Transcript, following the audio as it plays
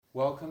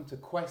Welcome to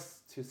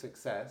Quest to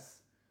Success,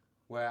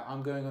 where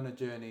I'm going on a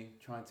journey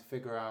trying to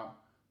figure out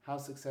how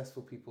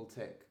successful people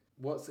tick,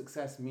 what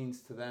success means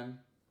to them,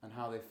 and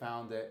how they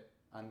found it,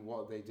 and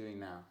what they're doing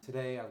now.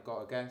 Today I've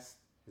got a guest.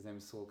 His name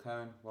is Saul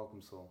Cohen.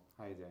 Welcome, Saul.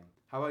 How are you doing?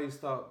 How about you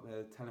start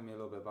telling me a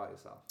little bit about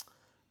yourself?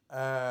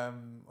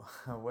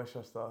 Where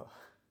should I start?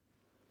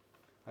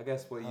 I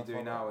guess what are you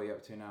doing now, what are you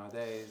up to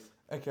nowadays?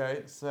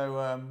 Okay, so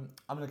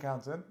I'm an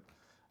accountant.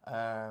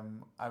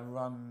 I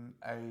run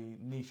a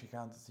niche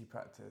accountancy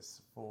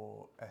practice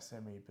for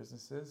SME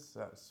businesses, so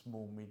that's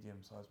small,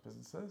 medium-sized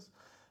businesses.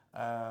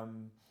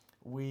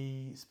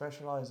 We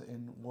specialise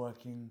in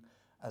working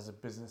as a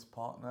business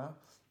partner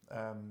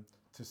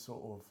to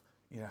sort of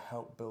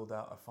help build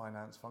out a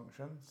finance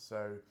function.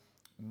 So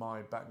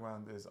my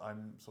background is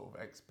I'm sort of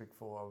ex-Big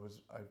Four.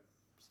 I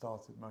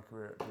started my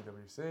career at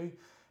PwC.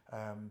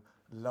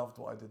 Loved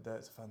what I did there.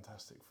 It's a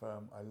fantastic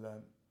firm. I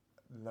learnt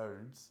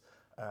loads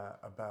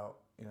about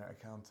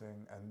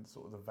accounting and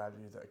sort of the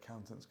value that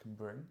accountants can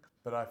bring.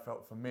 But I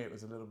felt for me it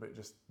was a little bit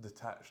just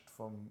detached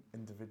from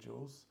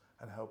individuals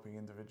and helping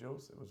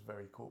individuals. It was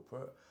very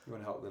corporate. You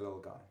want to help the little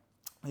guy?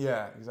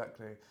 Yeah,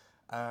 exactly.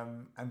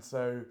 And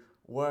so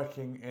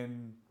working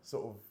in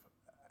sort of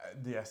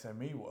the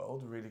SME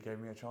world really gave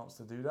me a chance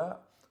to do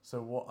that.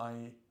 So what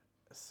I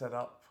set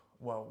up,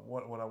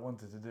 what I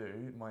wanted to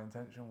do, my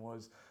intention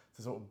was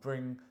to sort of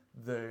bring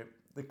the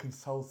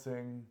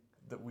consulting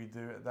that we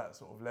do at that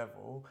sort of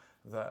level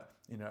that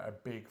a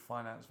big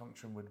finance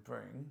function would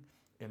bring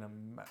in a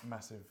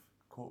massive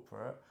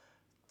corporate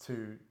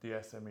to the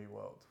SME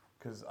world,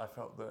 because I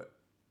felt that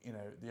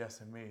the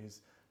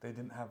SMEs, they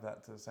didn't have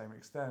that to the same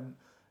extent.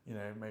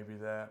 Maybe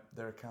their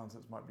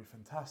accountants might be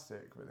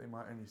fantastic, but they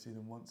might only see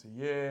them once a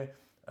year.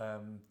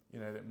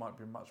 It might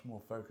be much more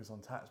focused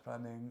on tax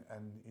planning,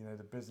 and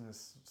the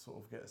business sort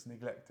of gets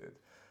neglected.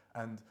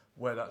 And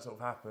where that sort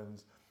of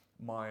happens,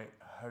 my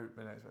hope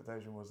and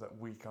expectation was that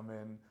we come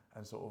in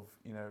and sort of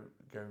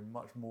go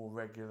much more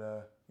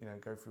regular,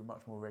 go through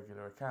much more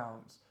regular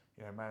accounts,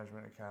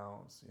 management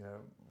accounts,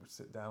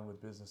 sit down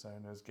with business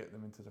owners, get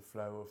them into the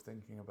flow of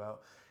thinking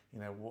about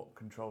what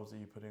controls are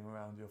you putting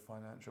around your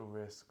financial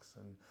risks,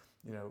 and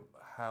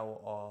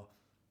how are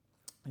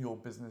your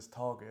business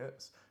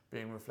targets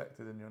being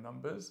reflected in your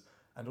numbers,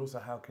 and also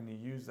how can you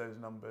use those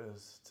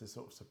numbers to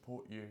sort of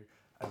support you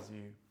as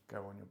you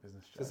go on your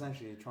business journey. So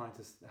essentially you're trying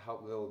to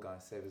help the little guy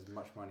save as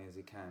much money as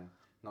he can,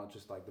 not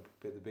just like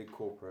the big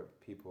corporate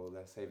people.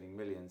 They're saving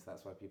millions,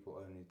 that's why people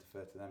only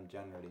defer to them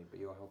generally, but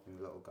you're helping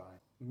the little guy.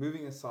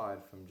 Moving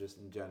aside from just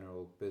in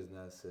general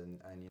business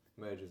and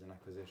mergers and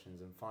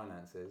acquisitions and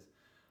finances,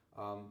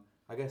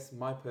 I guess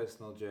my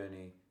personal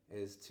journey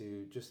is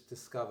to just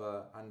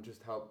discover, and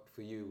just help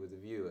for you with the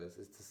viewers,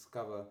 is to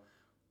discover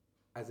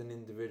as an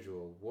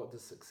individual, what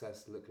does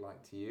success look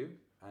like to you?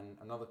 And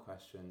another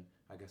question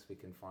I guess we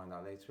can find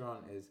out later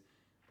on is,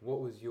 what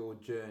was your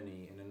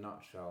journey in a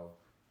nutshell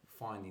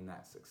finding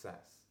that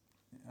success?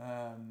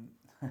 Well,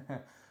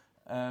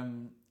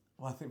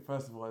 I think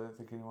first of all, I don't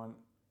think anyone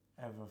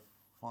ever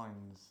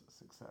finds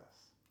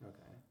success.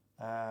 Okay.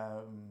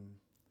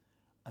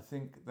 I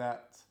think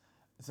that,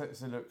 so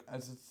look,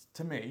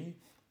 to me,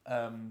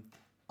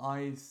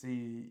 I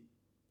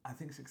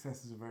think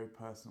success is a very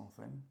personal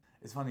thing.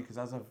 It's funny because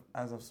as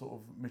I've sort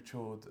of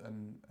matured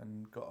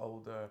and got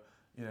older,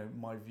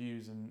 my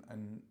views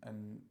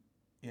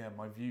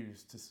my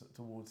views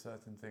towards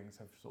certain things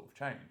have sort of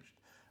changed.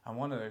 And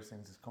one of those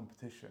things is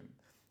competition.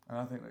 And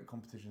I think that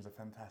competition is a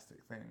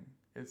fantastic thing.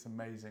 It's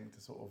amazing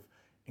to sort of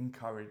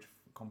encourage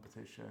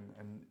competition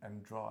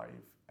and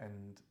drive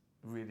and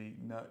really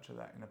nurture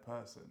that in a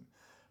person.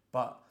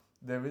 But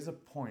there is a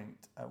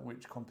point at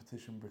which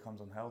competition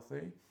becomes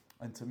unhealthy.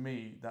 And to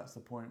me, that's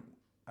the point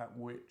at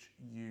which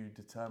you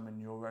determine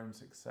your own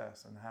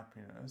success and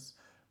happiness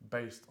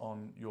based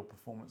on your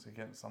performance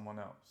against someone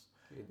else.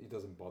 It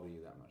doesn't bother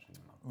you that much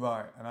anymore.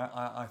 Right, and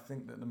I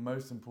think that the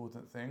most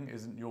important thing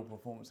isn't your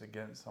performance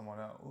against someone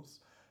else,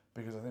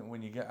 because I think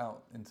when you get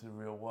out into the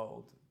real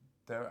world,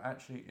 there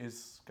actually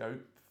is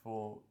scope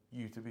for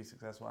you to be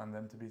successful and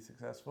them to be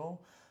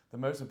successful. The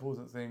most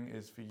important thing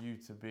is for you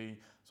to be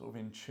sort of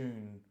in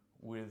tune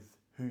with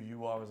who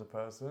you are as a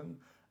person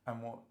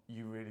and what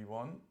you really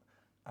want,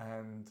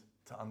 and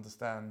to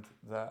understand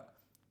that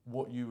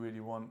what you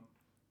really want,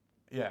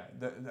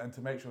 and to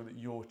make sure that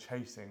you're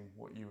chasing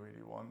what you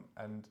really want,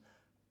 and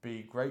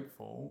be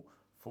grateful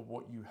for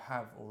what you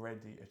have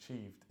already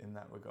achieved in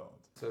that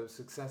regard. So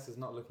success is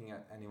not looking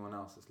at anyone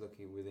else, it's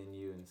looking within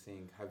you and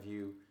seeing, have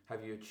you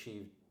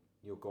achieved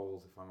your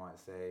goals, if I might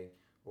say,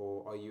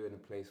 or are you in a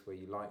place where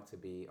you like to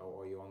be,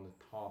 or are you on the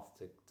path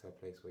to a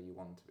place where you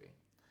want to be?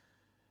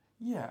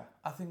 Yeah,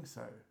 I think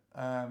so.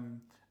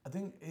 I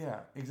think,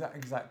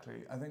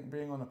 exactly. I think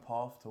being on a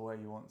path to where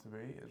you want to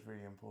be is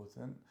really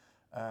important.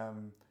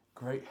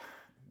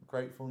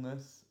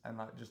 Gratefulness and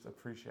just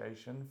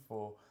appreciation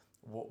for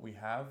what we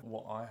have,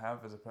 what I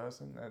have as a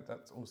person,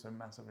 that's also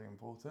massively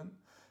important.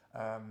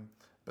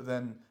 But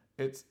then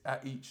it's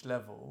at each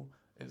level,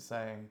 it's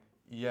saying,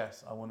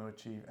 yes, I want to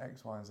achieve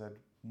X, Y, and Z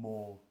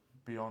more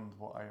beyond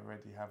what I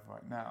already have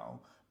right now,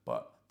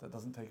 but that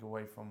doesn't take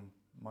away from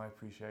my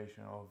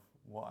appreciation of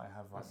what I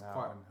have right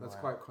now. That's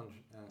quite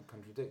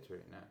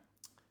contradictory now.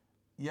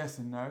 Yes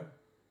and no.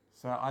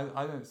 So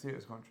I don't see it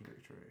as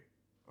contradictory,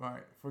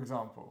 right? For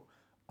example,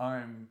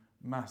 I'm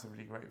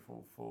massively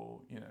grateful for,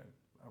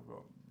 I've got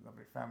a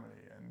lovely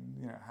family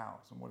and,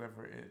 house and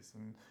whatever it is.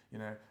 And,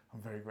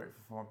 I'm very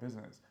grateful for my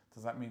business.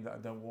 Does that mean that I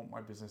don't want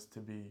my business to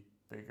be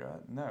bigger?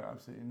 No,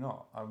 absolutely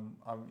not.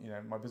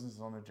 My business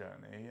is on a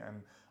journey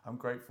and I'm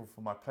grateful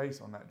for my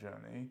place on that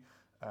journey.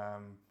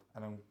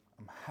 And I'm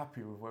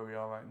happy with where we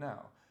are right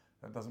now.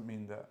 That doesn't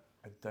mean that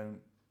I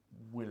don't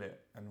will it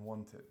and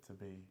want it to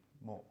be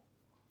more.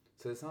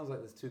 So it sounds like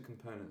there's two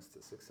components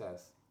to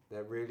success.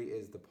 There really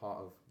is the part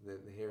of the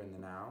here and the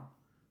now,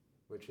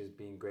 which is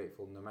being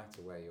grateful no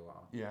matter where you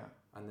are. Yeah.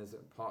 And there's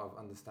a part of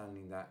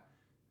understanding that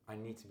I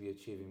need to be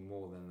achieving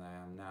more than I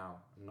am now,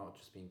 not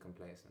just being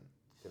complacent.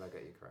 Did I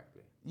get you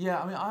correctly?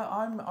 Yeah,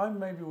 I mean, I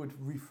maybe would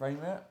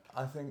reframe it.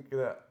 I think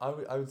that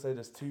I would say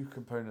there's two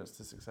components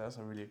to success.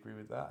 I really agree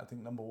with that. I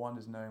think number one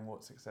is knowing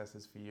what success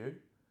is for you,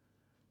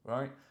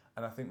 right?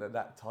 And I think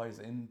that ties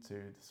into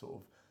the sort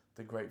of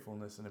the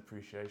gratefulness and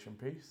appreciation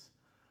piece.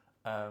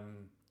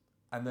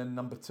 And then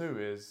number two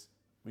is,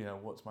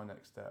 what's my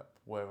next step?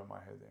 Where am I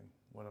heading?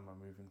 What am I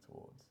moving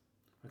towards?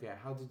 Okay,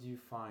 how did you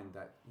find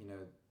that,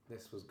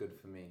 this was good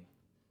for me?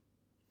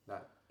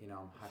 That,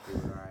 I'm happy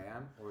where I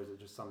am? Or is it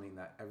just something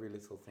that every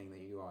little thing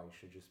that you are, you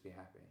should just be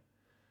happy?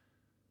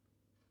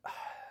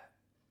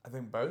 I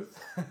think both.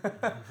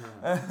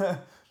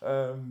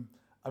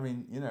 I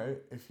mean,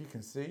 if you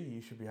can see,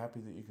 you should be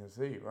happy that you can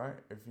see, right?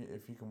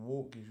 If you can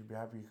walk, you should be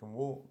happy you can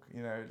walk.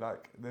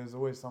 There's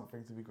always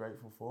something to be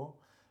grateful for.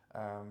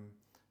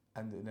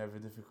 And in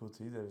every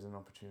difficulty, there's an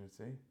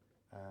opportunity.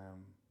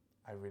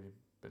 I really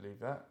believe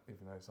that,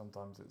 even though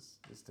sometimes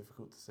it's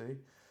difficult to see.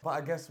 But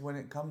I guess when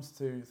it comes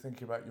to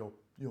thinking about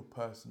your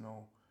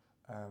personal,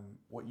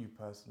 what you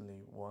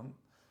personally want,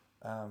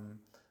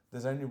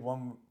 there's only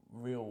one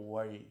real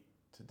way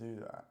to do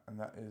that, and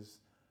that is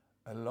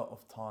a lot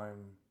of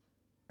time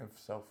of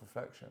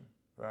self-reflection,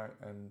 right?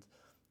 And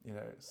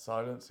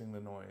silencing the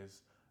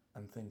noise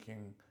and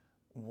thinking,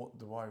 what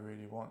do I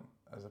really want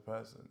as a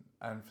person?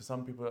 And for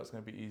some people that's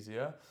going to be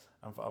easier,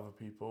 and for other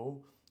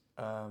people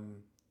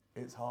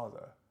it's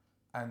harder.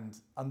 And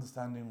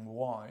understanding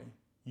why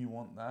you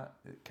want that,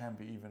 it can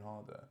be even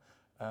harder.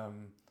 I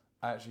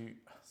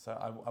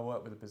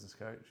work with a business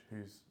coach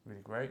who's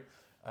really great,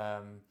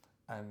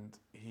 and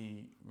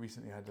he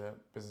recently had a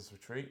business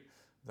retreat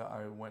that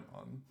I went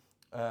on.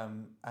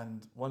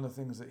 And one of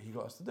the things that he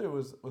got us to do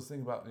was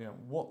think about,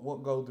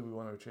 what goal do we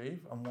want to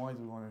achieve and why do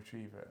we want to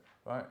achieve it,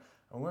 right?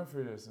 And we went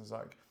through this, and it's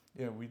like,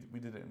 we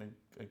did it in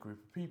a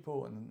group of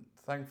people, and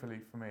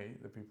thankfully for me,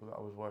 the people that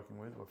I was working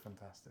with were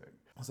fantastic.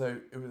 So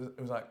it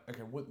was like,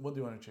 okay, what do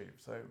you want to achieve?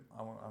 So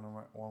I want to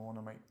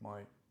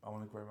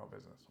grow my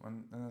business.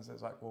 And then it's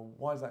like, well,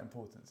 why is that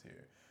important to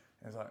you?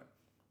 And it's like,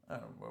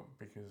 oh, well,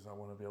 because I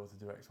want to be able to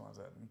do X, Y, and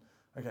Z. And,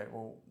 okay,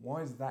 well,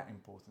 why is that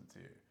important to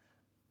you?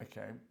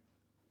 Okay,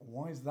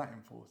 why is that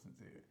important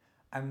to you?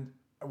 And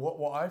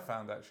what I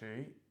found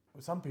actually,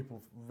 some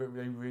people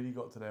they really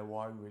got to their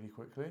why really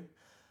quickly.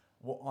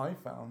 What I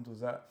found was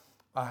that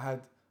I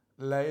had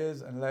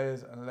layers and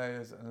layers and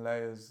layers and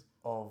layers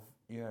of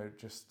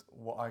just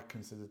what I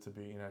consider to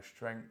be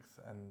strength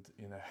and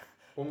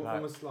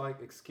almost like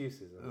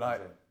excuses.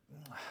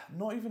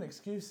 Not even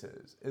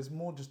excuses. It's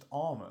more just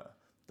armor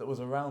that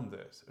was around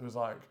this. It was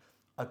like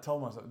I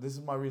told myself, this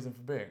is my reason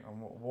for being. And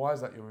why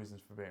is that your reason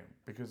for being?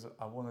 Because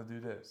I want to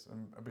do this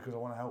and because I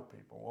want to help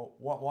people.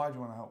 Well, why do you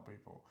want to help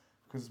people?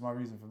 Because it's my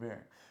reason for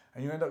being.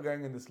 And you end up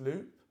going in this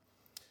loop.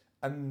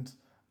 And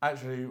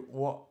actually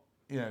what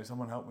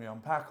someone helped me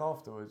unpack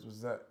afterwards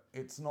was that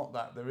it's not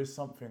that. There is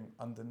something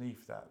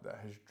underneath that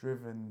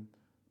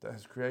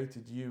has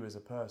created you as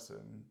a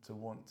person to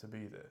want to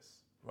be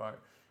this, right?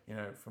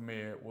 For me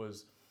it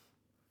was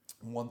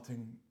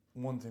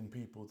wanting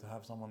people to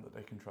have someone that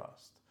they can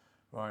trust,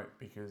 right?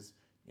 Because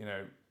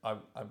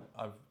I've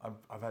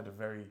had a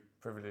very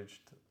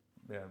privileged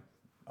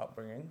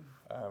upbringing,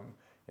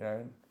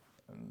 and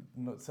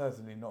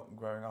certainly not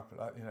growing up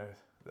at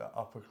the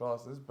upper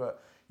classes,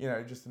 but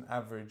just an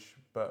average,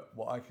 but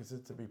what I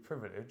consider to be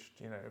privileged.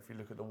 If you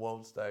look at the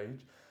world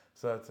stage,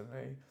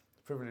 certainly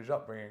privileged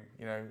upbringing.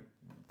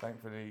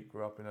 Thankfully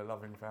grew up in a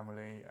loving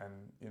family,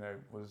 and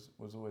was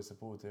always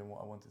supportive in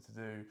what I wanted to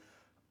do,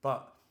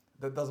 but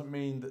that doesn't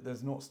mean that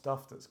there's not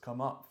stuff that's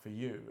come up for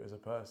you as a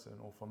person,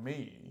 or for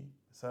me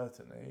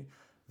certainly,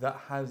 that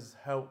has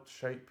helped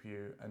shape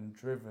you and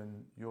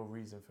driven your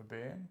reason for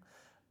being.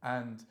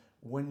 And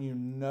when you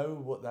know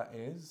what that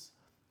is,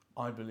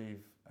 I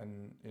believe,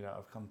 and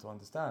I've come to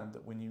understand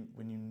that when you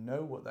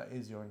know what that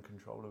is, you're in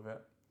control of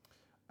it.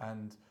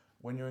 And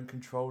when you're in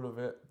control of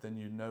it, then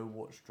you know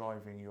what's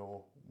driving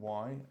your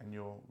why and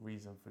your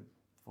reason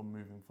for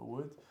moving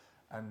forward.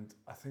 And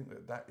I think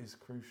that is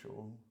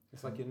crucial.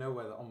 It's like you know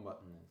where the on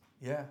button is.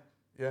 Yeah.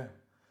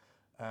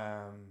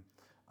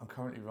 I'm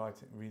currently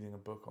reading a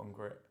book on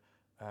grit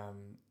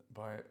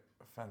by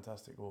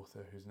fantastic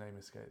author whose name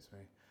escapes me.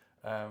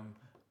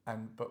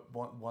 But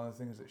one of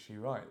the things that she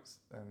writes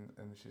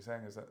and she's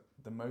saying is that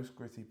the most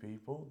gritty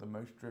people, the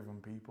most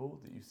driven people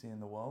that you see in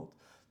the world,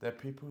 they're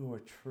people who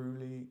are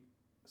truly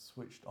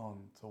switched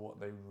on to what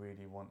they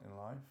really want in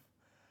life.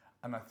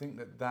 And I think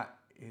that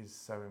is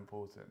so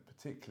important,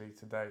 particularly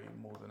today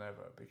more than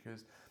ever,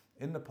 because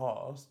in the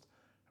past,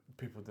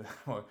 people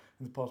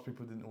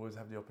didn't always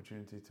have the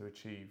opportunity to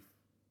achieve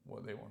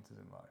what they wanted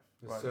in life.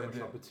 There's so much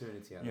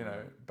opportunity out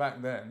there.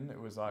 Back then it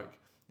was like,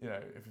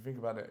 if you think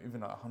about it,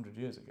 even like 100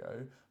 years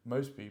ago,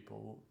 most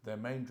people, their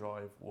main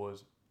drive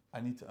was,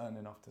 I need to earn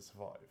enough to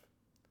survive.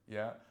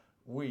 Yeah,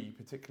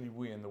 particularly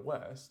we in the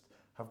West,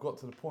 have got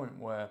to the point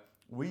where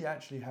we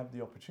actually have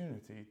the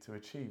opportunity to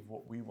achieve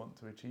what we want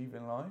to achieve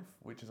in life,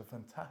 which is a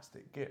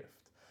fantastic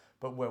gift.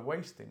 But we're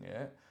wasting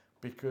it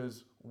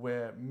because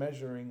we're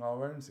measuring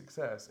our own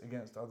success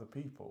against other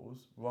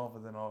people's rather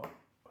than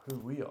who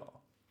we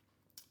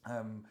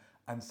are.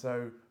 And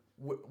so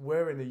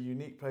we're in a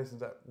unique place in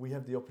that we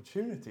have the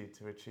opportunity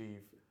to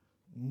achieve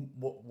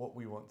what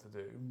we want to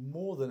do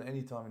more than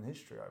any time in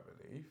history, I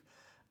believe.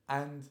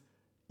 And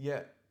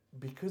yet,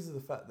 because of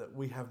the fact that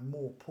we have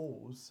more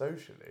pulls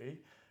socially,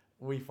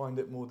 we find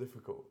it more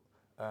difficult.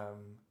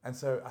 And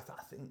so I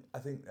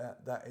think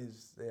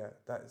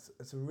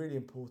it's a really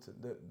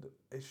important, that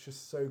it's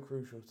just so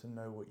crucial to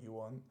know what you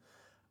want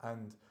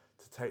and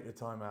to take the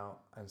time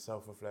out and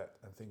self-reflect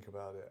and think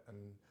about it and,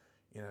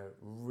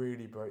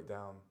 really break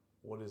down,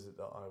 what is it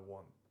that I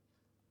want?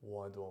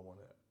 Why do I want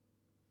it?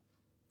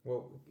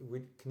 Well,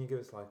 can you give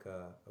us like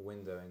a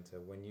window into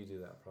when you do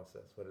that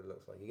process, what it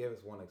looks like? You gave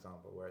us one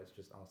example where it's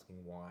just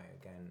asking why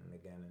again and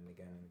again and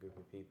again in a group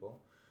of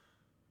people.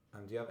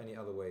 Do you have any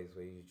other ways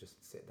where you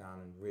just sit down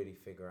and really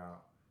figure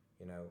out,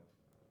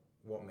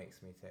 what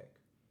makes me tick?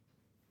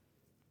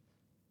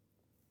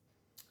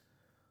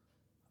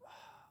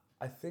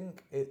 I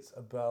think it's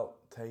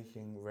about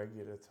taking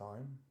regular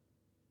time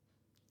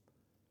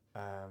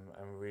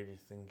and really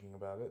thinking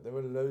about it. There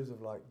are loads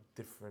of like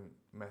different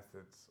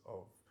methods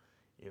of,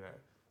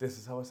 this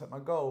is how I set my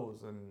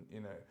goals, and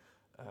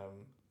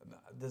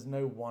there's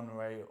no one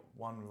right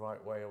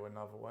way or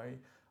another way.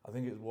 I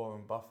think it's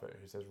Warren Buffett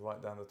who says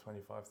write down the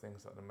 25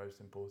 things that are the most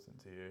important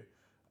to you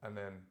and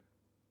then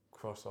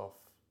cross off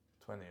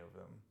 20 of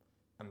them,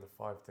 and the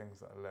 5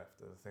 things that are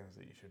left are the things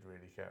that you should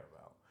really care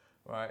about,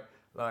 right?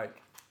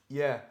 Like,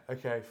 yeah,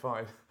 okay,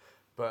 fine,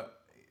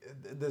 but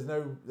there's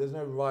no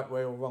right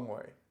way or wrong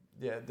way.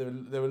 Yeah,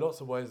 there are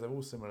lots of ways, they're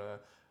all similar.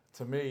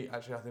 To me,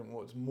 actually, I think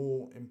what's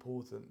more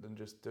important than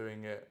just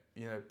doing it,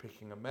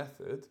 picking a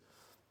method,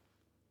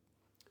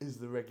 is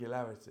the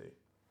regularity.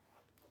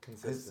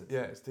 Consistency.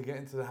 It's to get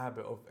into the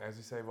habit of, as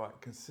you say,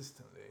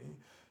 consistently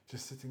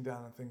just sitting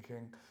down and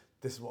thinking,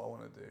 this is what I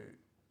want to do,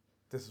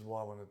 this is why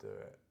I want to do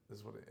it, this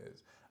is what it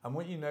is. And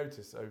what you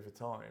notice over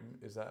time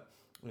is that,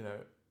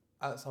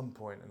 at some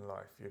point in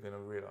life, you're going to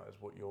realise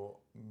what your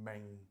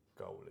main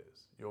goal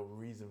is, your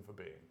reason for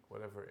being,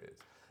 whatever it is.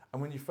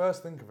 And when you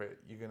first think of it,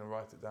 you're going to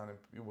write it down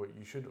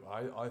you should,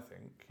 I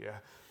think,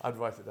 I'd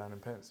write it down in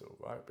pencil,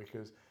 right?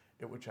 Because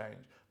it will change.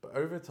 But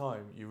over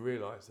time, you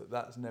realise that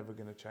that's never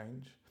going to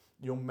change.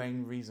 Your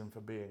main reason for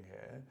being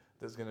here,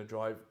 that's going to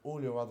drive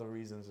all your other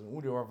reasons and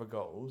all your other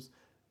goals,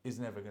 is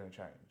never going to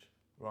change,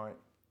 right?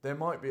 There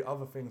might be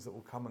other things that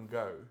will come and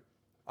go,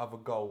 other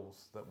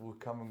goals that will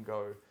come and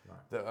go, right,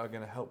 that are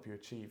going to help you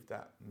achieve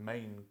that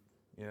main,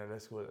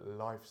 let's call it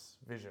life's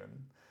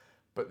vision.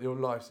 But your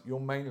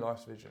main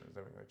life's vision is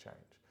never going to change.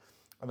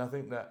 And I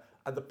think that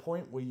at the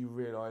point where you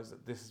realise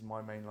that this is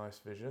my main life's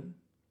vision,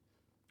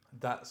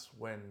 that's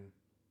when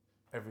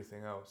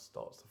everything else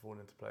starts to fall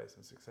into place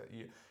and success.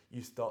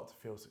 You start to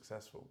feel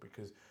successful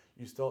because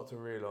you start to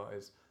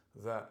realise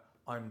that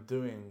I'm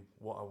doing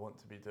what I want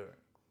to be doing.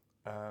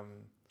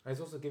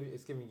 It's also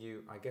giving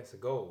you, I guess, a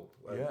goal,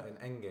 an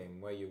end game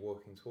where you're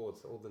working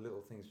towards. So all the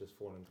little things just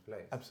fall into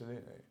place.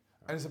 Absolutely.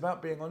 Right. And it's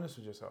about being honest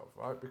with yourself,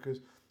 right? Because,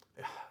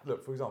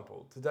 look, for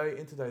example,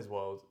 in today's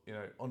world,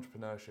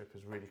 entrepreneurship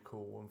is really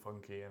cool and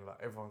funky, and like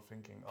everyone's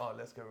thinking, oh,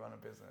 let's go run a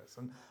business.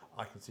 And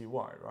I can see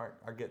why, right?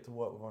 I get to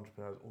work with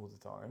entrepreneurs all the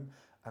time,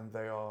 and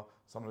they are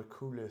some of the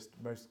coolest,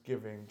 most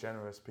giving,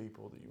 generous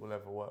people that you will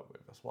ever work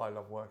with. That's why I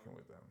love working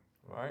with them,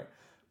 right?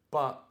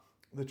 But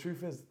the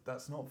truth is,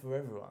 that's not for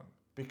everyone,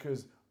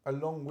 because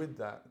along with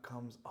that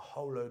comes a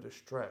whole load of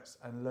stress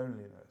and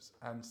loneliness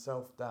and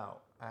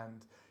self-doubt,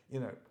 and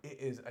it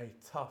is a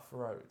tough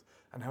road.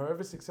 And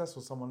however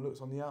successful someone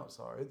looks on the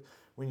outside,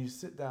 when you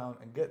sit down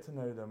and get to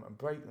know them and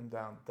break them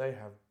down, they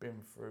have been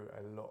through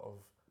a lot of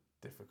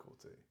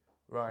difficulty,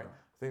 right?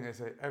 I think they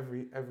say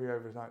every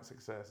overnight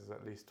success is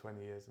at least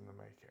 20 years in the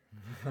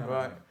making,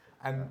 right?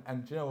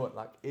 And do you know what?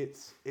 Like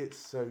it's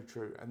so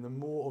true. And the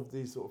more of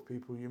these sort of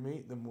people you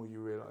meet, the more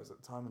you realise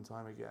that time and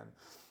time again,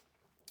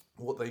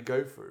 what they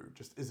go through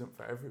just isn't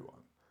for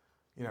everyone.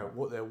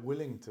 What they're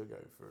willing to go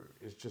through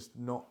is just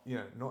not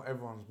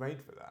everyone's made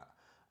for that.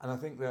 And I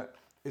think that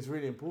it's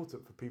really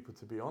important for people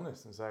to be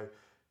honest and say,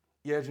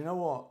 yeah, do you know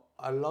what?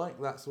 I like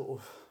that sort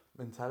of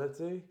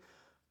mentality,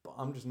 but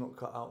I'm just not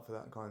cut out for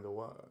that kind of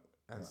work.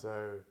 And Right.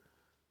 so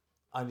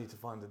I need to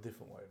find a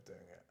different way of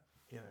doing it.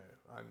 You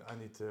know, I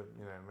need to,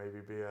 you know,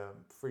 maybe be a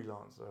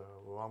freelancer,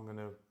 or I'm going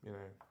to, you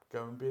know,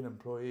 go and be an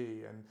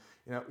employee. And,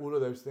 you know, all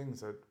of those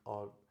things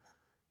are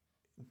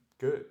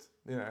good.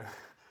 You know,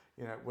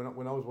 you know,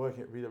 when I was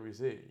working at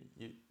PwC,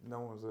 no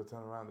one was going to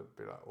turn around and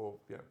be like, or,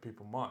 you know,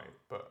 people might,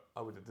 but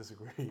I would have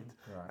disagreed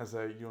Right. and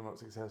say, you're not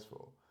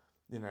successful.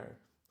 You know,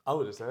 I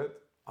would have said,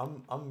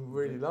 I'm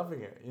really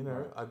loving it. You know,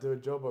 Right. I do a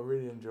job I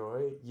really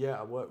enjoy. Yeah,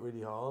 I work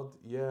really hard.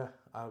 Yeah,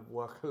 I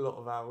work a lot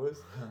of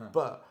hours,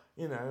 but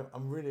you know,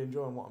 I'm really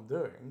enjoying what I'm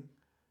doing.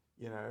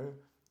 You know,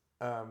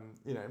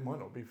 it might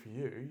not be for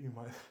you.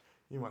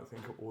 You might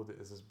think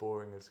audit is as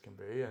boring as can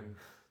be, and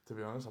to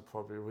be honest, I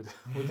probably would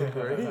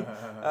agree.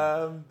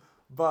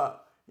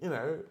 But you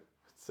know,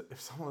 if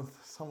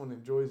someone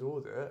enjoys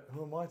audit,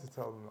 who am I to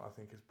tell them that I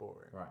think it's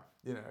boring? Right.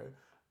 You know,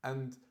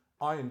 and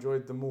I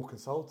enjoyed the more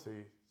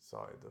consulty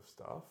side of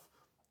stuff,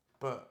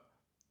 but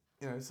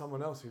you know,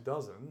 someone else who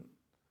doesn't,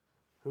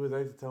 who are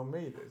they to tell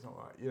me that it's not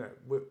right? You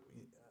know,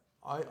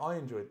 I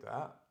enjoyed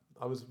that.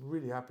 I was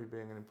really happy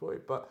being an employee,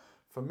 but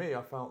for me,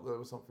 I felt there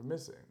was something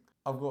missing.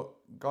 I've got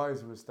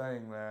guys who are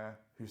staying there,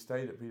 who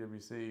stayed at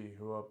PwC,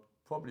 who are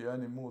probably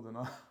earning more than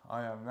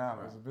I am now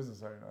Right. as a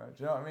business owner.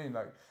 Do you know what I mean?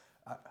 Like,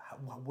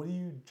 what are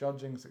you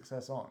judging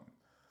success on?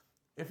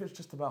 If it's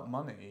just about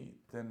money,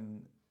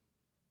 then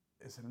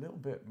it's a little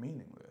bit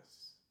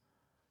meaningless.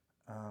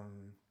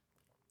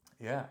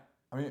 Yeah,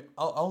 I mean,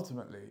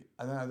 ultimately,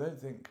 and I don't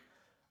think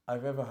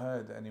I've ever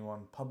heard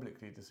anyone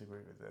publicly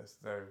disagree with this,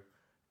 though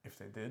if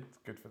they did,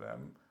 good for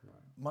them. Right.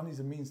 Money's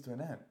a means to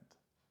an end,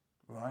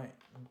 right?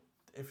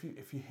 If you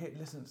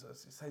listen to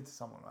us, say to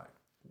someone like,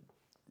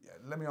 yeah,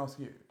 let me ask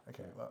you,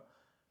 okay, Yeah. well,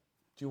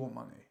 do you want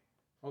money?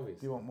 Obviously.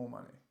 Do you want more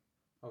money?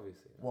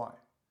 Obviously. Why?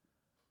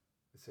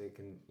 So it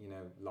can, you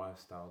know,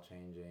 lifestyle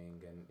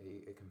changing, and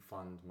it can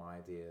fund my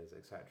ideas,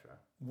 etc.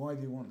 Why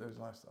do you want those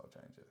lifestyle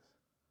changes?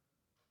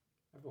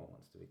 Everyone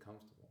wants to be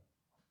comfortable.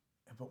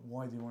 But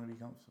why do you want to be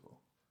comfortable?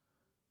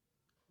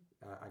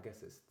 I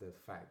guess it's the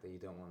fact that you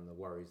don't want the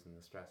worries and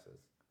the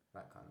stresses,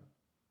 that kind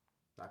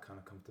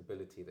of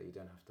comfortability that you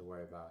don't have to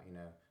worry about. You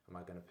know, am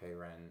I going to pay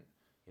rent?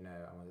 You know,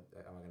 am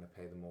I going to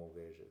pay the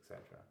mortgage,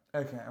 etc.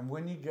 Okay, and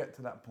when you get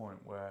to that point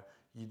where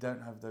you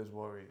don't have those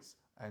worries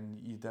and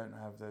you don't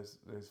have those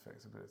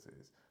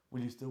flexibilities, will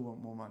you still want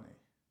more money?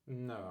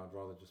 No, I'd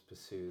rather just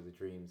pursue the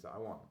dreams that I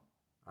want,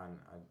 and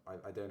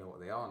I don't know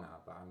what they are now,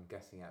 but I'm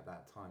guessing at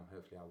that time,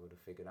 hopefully, I would have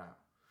figured out.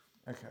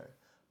 Okay,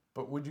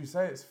 but would you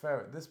say it's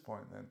fair at this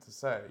point then to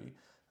say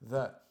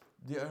that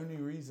the only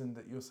reason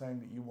that you're saying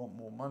that you want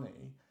more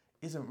money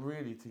isn't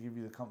really to give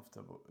you the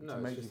comfortable, No, to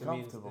it's make you just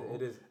comfortable?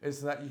 it is It's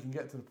so that you can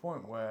get to the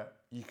point where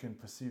you can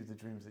pursue the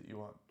dreams that you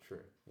want.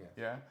 true. Yeah.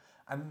 Yeah,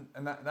 and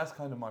that's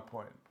kind of my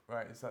point,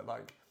 right? It's that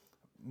like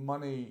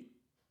money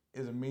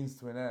is a means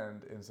to an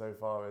end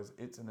insofar as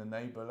it's an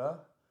enabler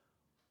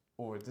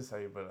or a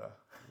disabler,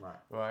 Right.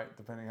 right?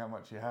 Depending how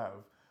much you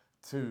have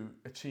to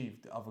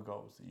achieve the other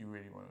goals that you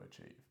really want to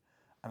achieve.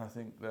 And I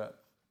think that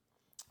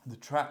the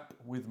trap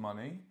with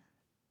money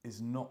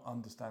is not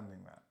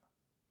understanding that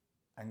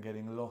and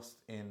getting lost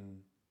in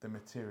the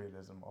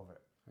materialism of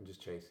it. And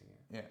just chasing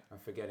it. Yeah.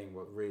 And forgetting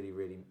what really,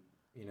 really,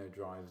 you know,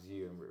 drives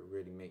you and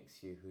really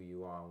makes you who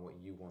you are and what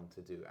you want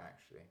to do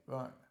actually.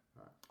 Right.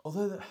 Right.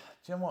 Although, do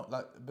you know what?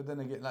 Like, but then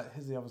again, like,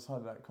 here's the other side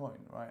of that coin,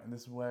 right? And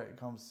this is where it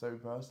becomes so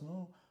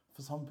personal.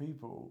 For some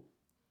people,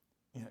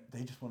 you know,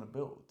 they just want to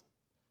build.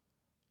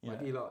 You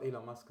Like know?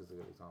 Elon Musk is a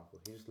good example.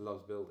 He just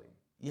loves building.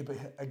 Yeah, but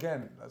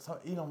again,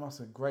 Elon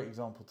Musk is a great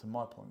example to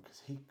my point because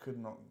he could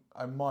not,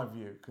 in my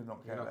view, could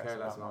not care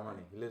less about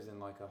money. He lives in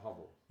like a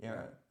hovel. You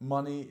know,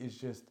 money is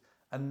just,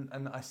 and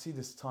I see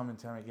this time and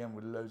time again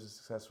with loads of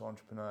successful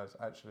entrepreneurs.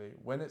 Actually,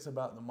 when it's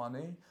about the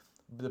money,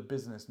 the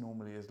business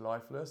normally is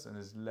lifeless and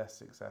is less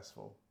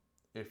successful,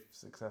 if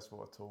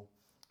successful at all.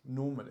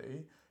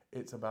 Normally,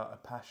 it's about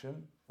a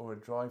passion or a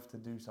drive to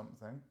do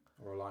something,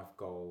 or a life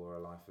goal or a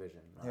life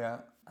vision. Right? Yeah,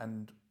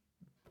 and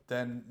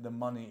then the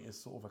money is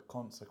sort of a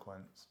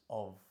consequence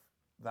of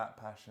that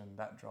passion,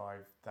 that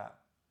drive, that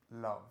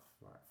love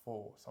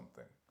for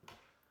something.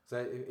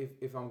 So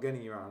if I'm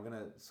getting you right, I'm going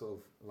to sort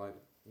of like,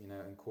 you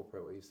know,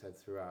 incorporate what you said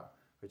throughout,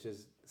 which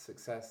is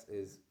success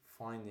is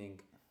finding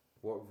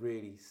what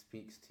really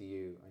speaks to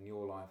you and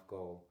your life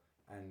goal,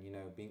 and, you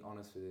know, being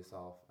honest with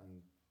yourself and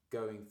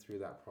going through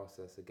that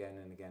process again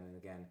and again and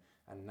again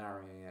and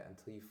narrowing it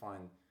until you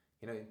find,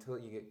 you know, until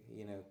you get,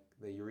 you know,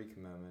 the eureka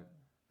moment,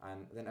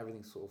 and then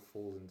everything sort of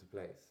falls into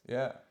place.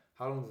 Yeah.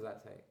 How long does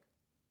that take?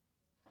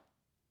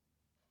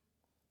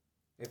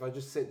 If I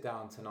just sit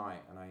down tonight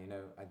and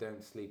I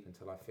don't sleep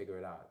until I figure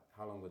it out,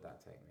 how long would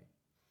that take me?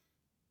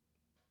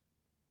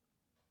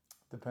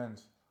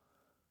 Depends.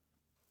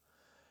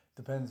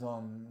 Depends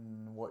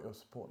on what your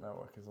support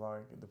network is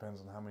like. It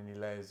depends on how many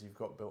layers you've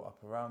got built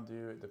up around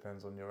you. It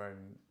depends on your own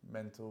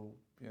mental,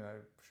 you know,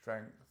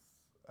 strength.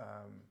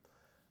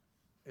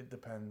 It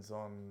depends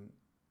on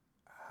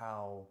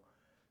how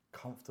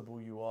comfortable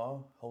you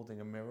are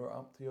holding a mirror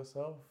up to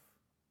yourself,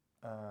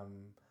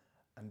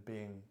 and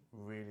being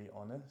really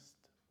honest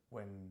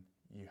when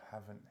you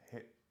haven't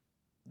hit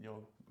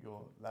your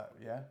that,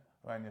 yeah,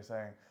 when you're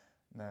saying,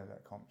 no,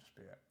 that can't just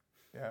be it,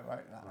 yeah,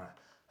 right. Right.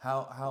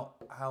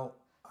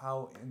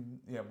 How in,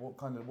 yeah,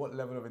 what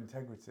level of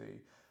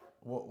integrity,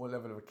 what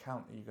level of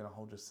account are you going to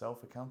hold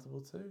yourself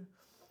accountable to?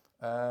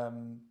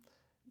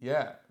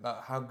 Yeah,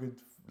 like how good,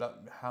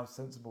 like how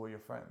sensible are your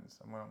friends,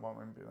 and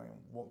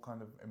what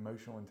kind of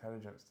emotional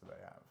intelligence do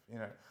they have? You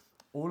know,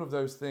 all of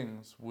those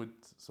things would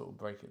sort of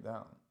break it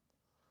down.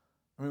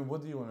 I mean,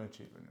 what do you want to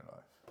achieve in your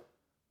life?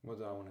 What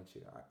do I want to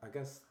achieve? I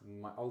guess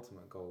my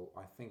ultimate goal,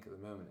 I think at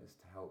the moment, is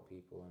to help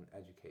people and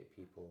educate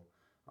people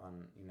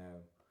on, you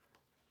know,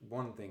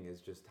 one thing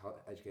is just how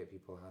educate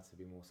people how to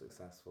be more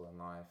successful in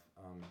life,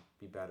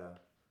 be better.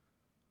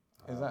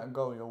 Is that a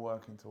goal you're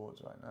working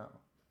towards right now?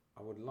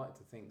 I would like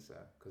to think so,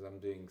 because I'm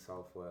doing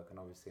self-work, and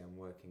obviously I'm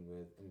working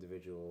with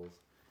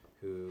individuals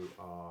who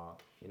are,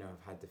 you know,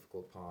 have had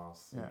difficult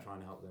pasts, and trying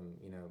to help them,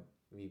 you know,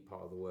 be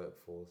part of the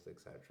workforce,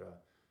 etc.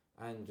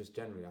 And just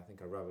generally, I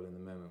think I revel in the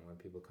moment when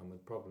people come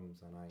with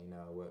problems, and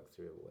I work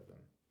through it with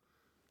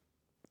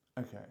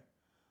them. Okay.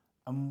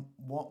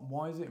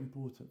 Why is it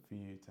important for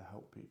you to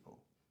help people?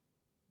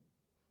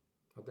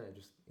 I don't know,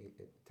 just it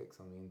ticks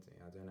something into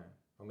me. I don't know,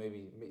 or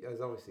maybe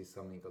there's obviously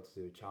something got to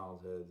do with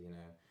childhood. You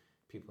know,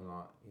 people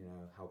not, you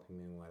know, helping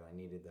me when I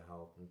needed the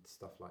help and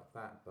stuff like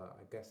that. But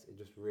I guess it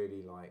just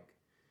really like,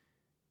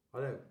 I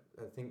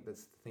think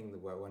that's the thing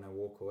that when I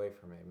walk away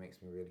from it, it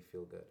makes me really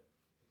feel good.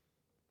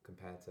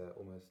 Compared to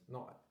almost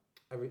not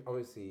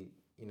obviously,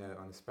 you know,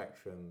 on the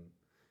spectrum,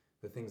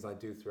 the things I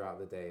do throughout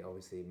the day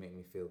obviously make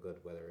me feel good,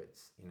 whether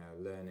it's, you know,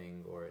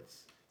 learning, or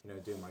it's, you know,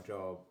 doing my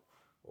job,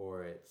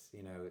 or it's,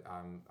 you know,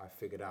 I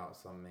figured out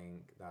something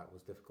that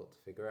was difficult to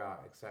figure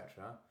out,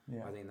 etc.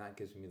 Yeah. I think that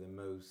gives me the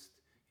most,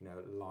 you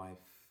know,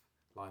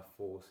 life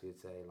force, you'd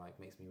say, like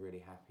makes me really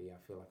happy. I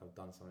feel like I've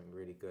done something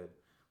really good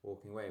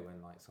walking away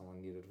when like someone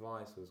needed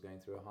advice, or was going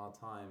through a hard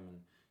time, and,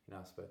 you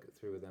know, I spoke it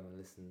through with them and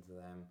listened to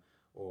them,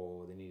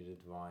 or they needed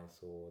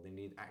advice, or they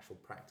need actual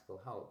practical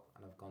help,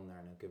 and I've gone there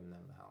and I've given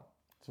them the help.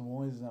 So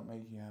why does that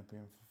make you happy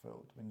and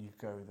fulfilled when you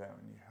go there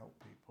and you help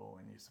people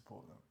and you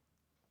support them?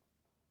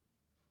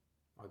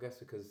 I guess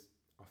because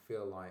I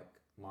feel like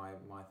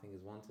my thing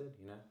is wanted,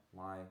 you know.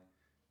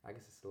 I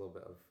guess it's a little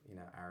bit of, you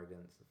know,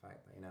 arrogance, the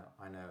fact that, you know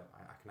I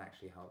can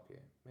actually help you.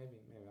 Maybe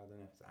I don't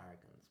know if it's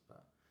arrogance,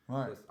 but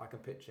right, I can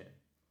pitch in.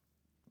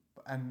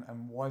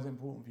 And why is it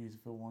important for you to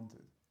feel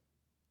wanted?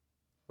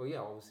 Well, yeah,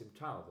 obviously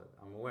childhood.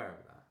 I'm aware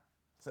of that.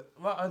 So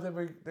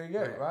there you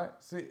go, right?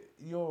 So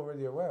you're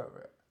already aware of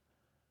it.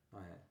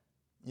 Right.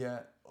 Yeah,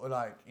 or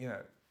like, you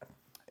know,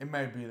 it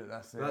may be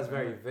that's it. But that's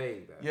very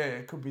vague, though. Yeah,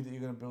 it could be that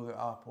you're going to build it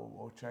up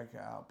or check it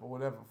out, but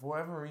whatever. For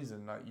whatever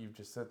reason, like you've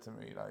just said to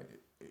me, like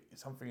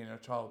something in your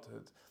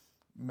childhood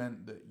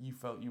meant that you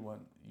felt you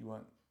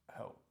weren't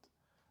helped,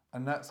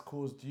 and that's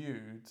caused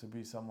you to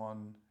be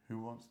someone who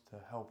wants to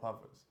help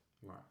others.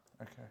 Right.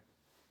 Okay.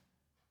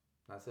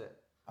 That's it.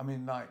 I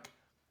mean, like,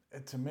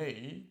 to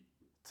me,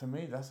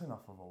 that's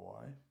enough of a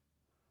why.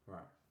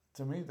 Right.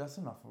 To me, that's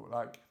enough of,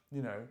 like,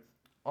 you know,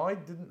 I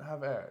didn't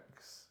have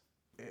X.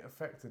 It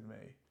affected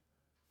me,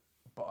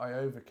 but I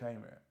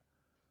overcame it.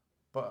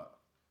 But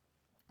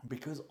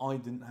because I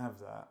didn't have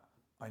that,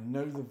 I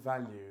know the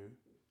value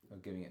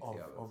of giving it to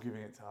others. Of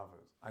giving it to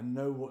others. I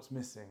know what's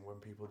missing when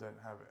people don't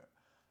have it.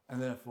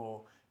 And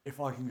therefore, if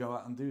I can go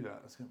out and do that,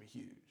 that's going to be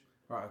huge.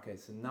 Right, okay,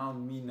 so now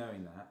me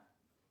knowing that,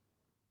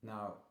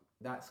 now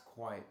that's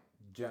quite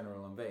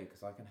general and vague,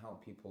 because I can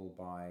help people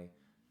by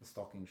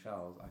stocking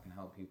shelves, I can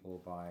help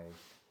people by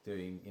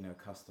doing, you know,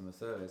 customer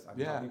service, I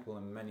can help people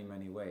in many,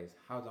 many ways.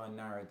 How do I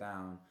narrow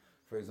down,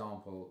 for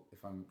example,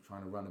 if I'm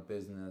trying to run a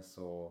business,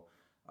 or,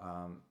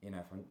 you know,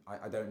 if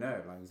I don't know,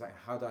 like exactly,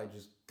 how do I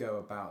just go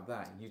about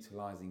that,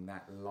 utilising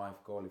that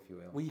life goal, if you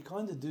will? Well, you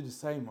kind of do the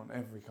same on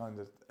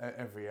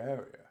every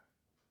area.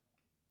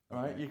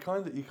 Right, okay.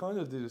 You kind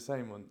of do the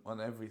same on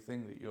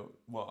everything that you're.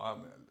 Well,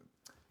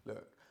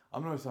 look,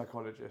 I'm not a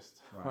psychologist,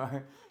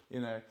 right?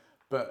 You know,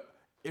 but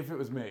if it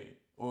was me,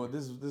 or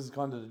this is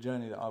kind of the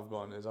journey that I've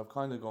gone, is I've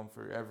kind of gone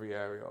through every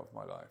area of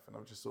my life, and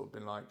I've just sort of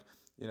been like,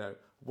 you know,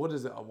 what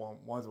is it I want?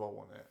 Why do I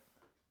want it?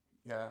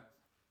 Yeah,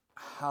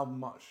 how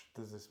much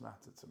does this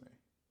matter to me?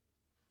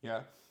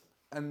 Yeah,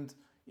 and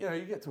you know,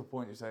 you get to a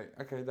point you say,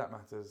 okay, that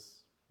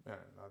matters. Yeah,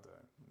 I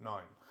don't know,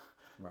 9.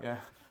 Right. Yeah,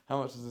 how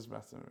much does this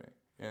matter to me?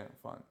 Yeah,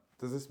 fine.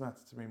 Does this matter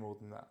to me more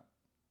than that?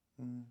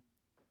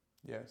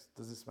 Yes.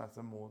 Does this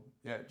matter more?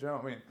 Yeah. Do you know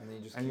what I mean? And then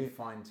you just keep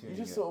fine-tuning.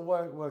 You just sort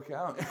of work it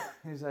out.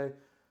 You say,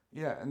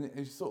 yeah, and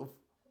you sort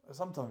of,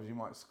 sometimes you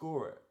might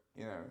score it.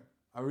 You know,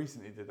 I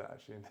recently did that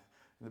actually in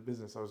the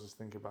business. I was just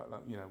thinking about,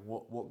 like, you know,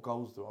 what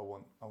goals do I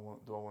want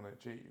to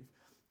achieve?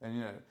 And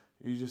you know,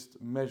 you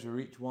just measure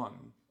each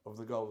one of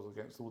the goals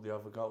against all the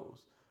other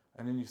goals,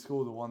 and then you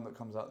score the one that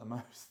comes out the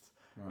most.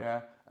 Right.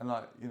 Yeah, and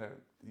like, you know,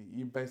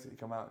 you basically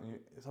come out, and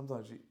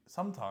sometimes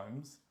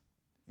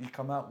you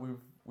come out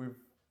with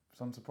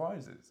some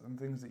surprises and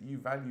things that you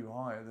value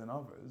higher than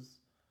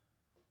others,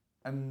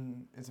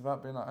 and it's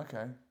about being like,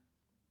 okay,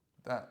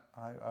 that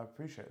I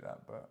appreciate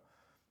that, but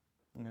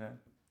you know,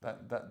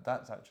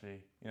 That's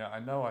actually, I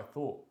know I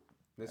thought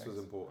This was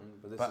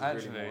important, but this but is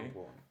actually, really more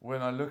important.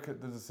 when I look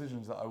at the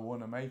decisions that I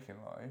want to make in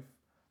life,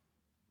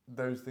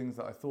 those things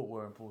that I thought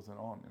were important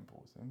aren't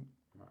important.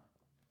 Right.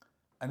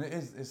 And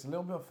it's a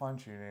little bit of fine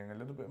tuning, a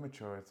little bit of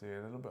maturity,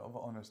 a little bit of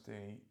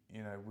honesty,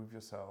 with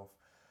yourself,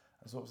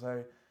 and sort of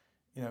say,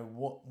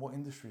 what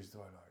industries do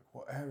I like?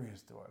 What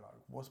areas do I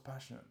like? What's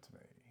passionate to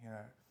me?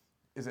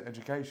 Is it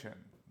education?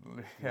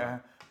 Yeah,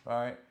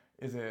 right.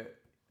 Is it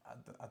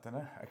I don't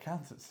know,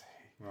 accountancy?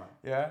 Right.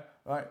 Yeah,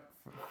 right.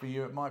 For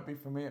you, it might be.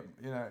 For me,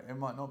 it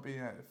might not be.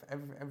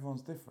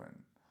 Everyone's different.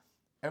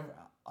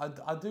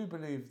 I do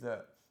believe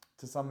that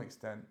to some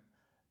extent,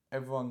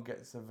 everyone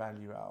gets a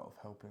value out of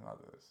helping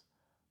others.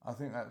 I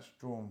think that's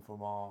drawn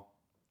from our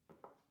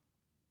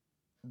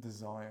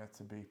desire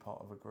to be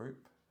part of a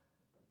group.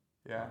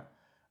 Yeah, Right.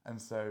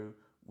 and so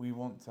we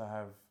want to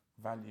have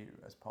value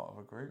as part of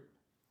a group.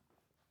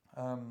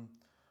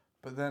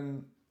 But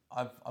then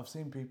I've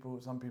seen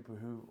some people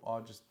who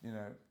are just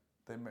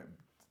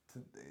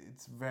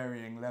it's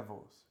varying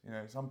levels.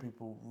 Some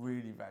people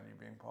really value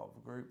being part of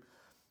a group,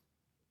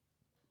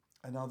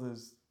 and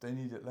others they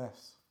need it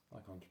less.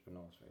 Like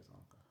entrepreneurs, for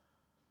example.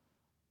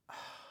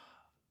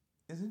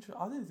 It's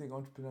interesting. I don't think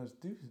entrepreneurs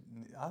do.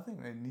 I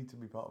think they need to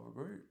be part of a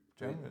group.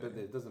 Generally, But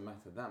it doesn't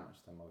matter that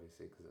much to them,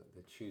 obviously, because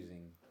they're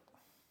choosing.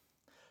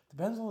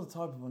 Depends on the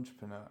type of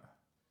entrepreneur.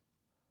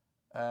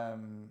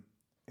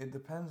 It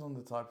depends on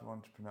the type of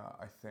entrepreneur,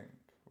 I think.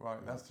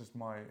 Right, that's just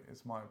my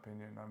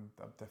opinion. I'm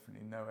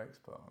definitely no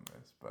expert on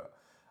this, but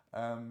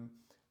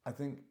I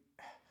think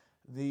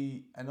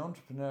an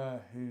entrepreneur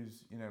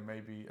who's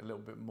maybe a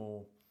little bit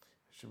more,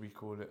 should we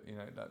call it,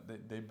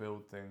 that they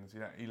build things,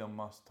 Elon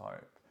Musk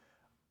type.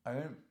 I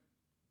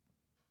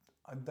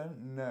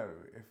don't know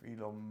if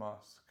Elon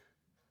Musk.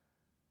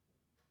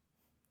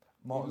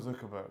 Mark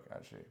Zuckerberg,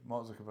 actually.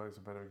 Mark Zuckerberg's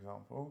a better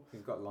example.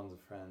 He's got lots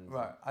of friends.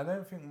 Right. I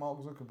don't think Mark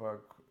Zuckerberg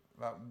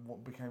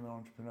became an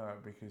entrepreneur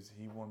because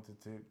he wanted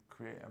to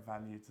create a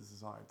value to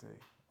society,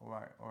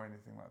 or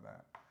anything like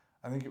that.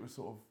 I think it was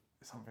sort of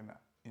something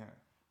that,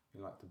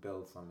 You like to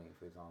build something,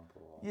 for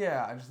example. Or...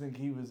 Yeah, I just think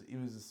he was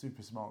a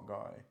super smart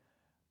guy,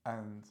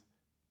 and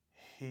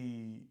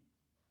he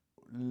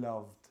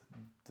loved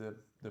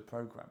the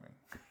programming.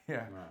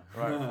 Yeah.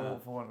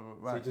 Right. For one of it.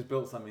 Right. So he just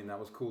built something that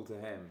was cool to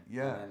him.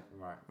 Yeah. And then,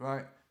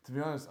 Right. To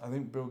be honest, I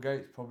think Bill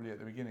Gates probably at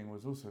the beginning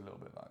was also a little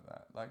bit like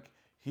that. Like,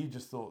 he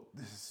just thought,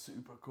 this is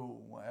super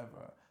cool,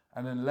 whatever.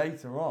 And then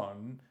later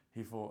on,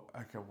 he thought,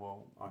 okay,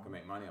 well... I can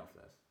make money off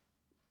this.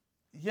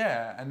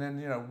 Yeah, and then,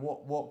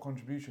 what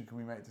contribution can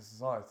we make to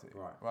society?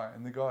 Right.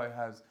 And the guy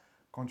has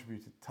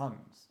contributed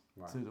tons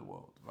to the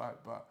world, right?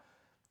 But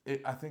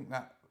I think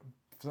that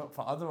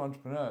for other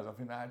entrepreneurs, I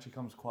think that actually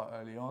comes quite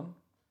early on.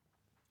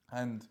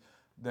 And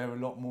they're a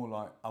lot more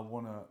like,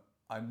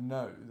 I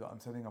know that I'm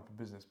setting up a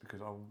business because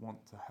I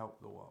want to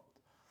help the world.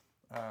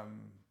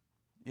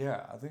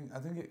 Yeah, I think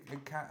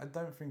it can. I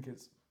don't think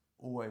it's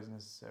always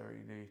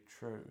necessarily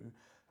true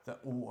that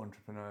all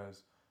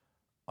entrepreneurs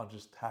are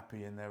just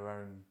happy in their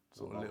own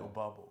sort of little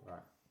bubble.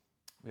 Right.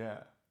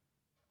 Yeah.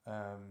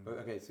 But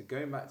okay, so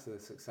going back to the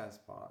success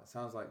part, it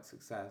sounds like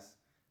success,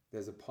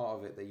 there's a part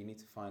of it that you need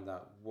to find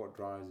out what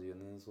drives you, and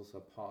then there's also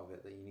a part of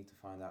it that you need to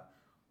find out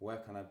where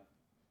can I,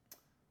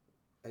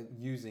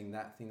 using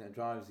that thing that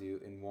drives you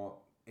in what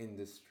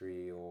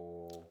industry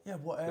or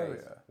what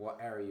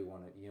area you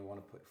want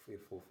to put for your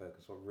full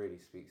focus, what really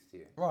speaks to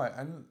you. Right.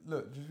 And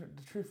look,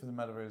 the truth of the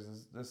matter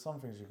is there's some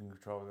things you can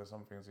control, there's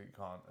some things that you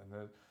can't,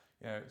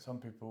 and some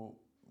people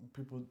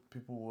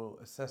will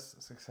assess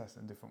success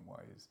in different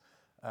ways,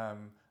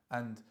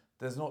 and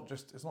it's not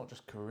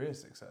just career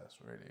success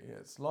really,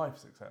 it's life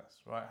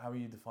success, right? How are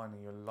you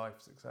defining your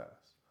life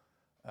success,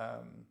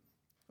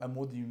 and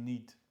what do you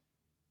need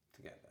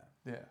to get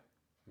there? Yeah.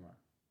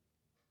 Right.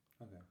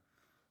 Okay.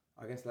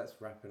 I guess let's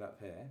wrap it up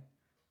here.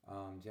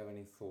 Do you have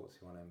any thoughts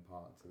you want to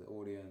impart to the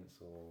audience,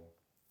 or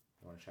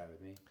you want to share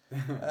with me?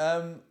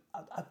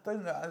 I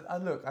don't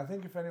know. Look, I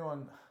think if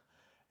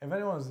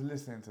anyone's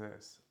listening to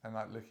this and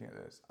looking at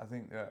this, I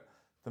think that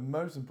the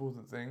most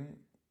important thing,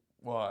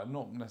 well,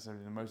 not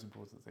necessarily the most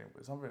important thing,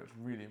 but something that's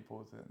really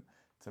important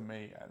to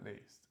me at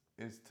least,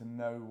 is to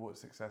know what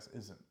success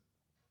isn't.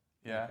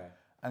 Yeah. Okay.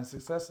 And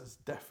success is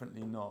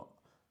definitely not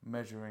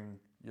measuring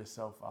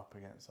yourself up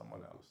against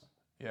someone else.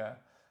 Yeah.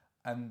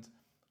 And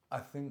I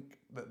think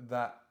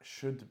that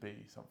should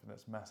be something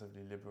that's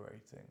massively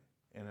liberating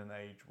in an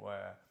age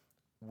where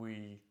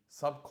we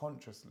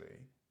subconsciously,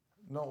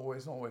 it's not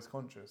always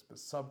conscious, but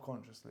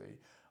subconsciously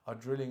are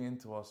drilling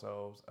into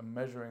ourselves and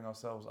measuring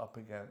ourselves up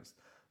against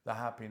the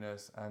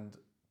happiness and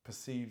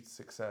perceived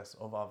success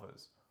of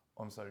others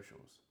on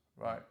socials,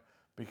 right?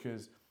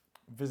 Because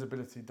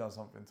visibility does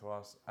something to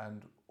us,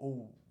 and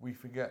we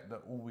forget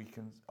that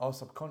our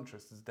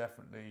subconscious is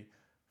definitely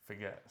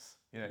forgets.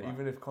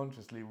 Even if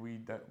consciously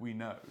we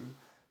know,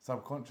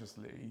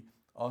 subconsciously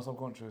our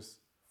subconscious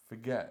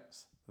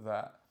forgets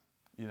that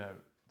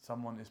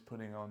someone is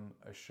putting on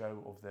a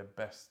show of their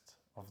best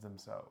of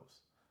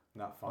themselves.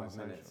 Not 5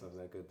 minutes of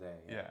their good day.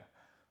 Yeah,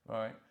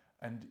 right.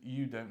 and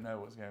you don't know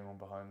what's going on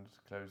behind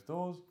closed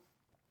doors.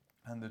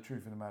 And the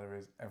truth of the matter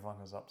is, everyone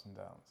has ups and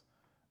downs,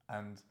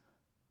 and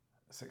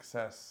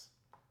success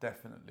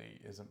definitely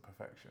isn't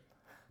perfection.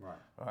 Right.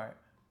 Right?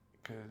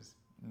 Because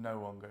no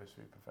one goes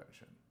through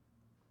perfection.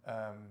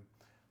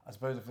 I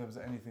suppose if there was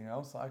anything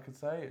else that I could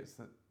say, it's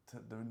that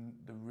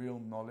the real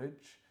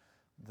knowledge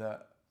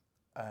that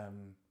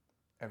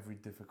every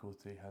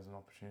difficulty has an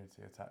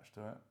opportunity attached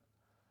to it,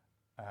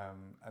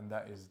 and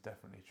that is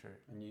definitely true.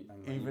 And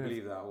you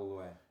believe that all the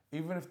way?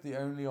 Even if the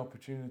only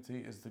opportunity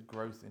is the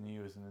growth in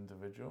you as an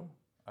individual,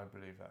 I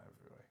believe that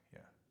every way, yeah.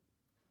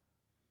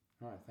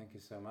 All right, thank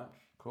you so much.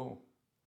 Cool.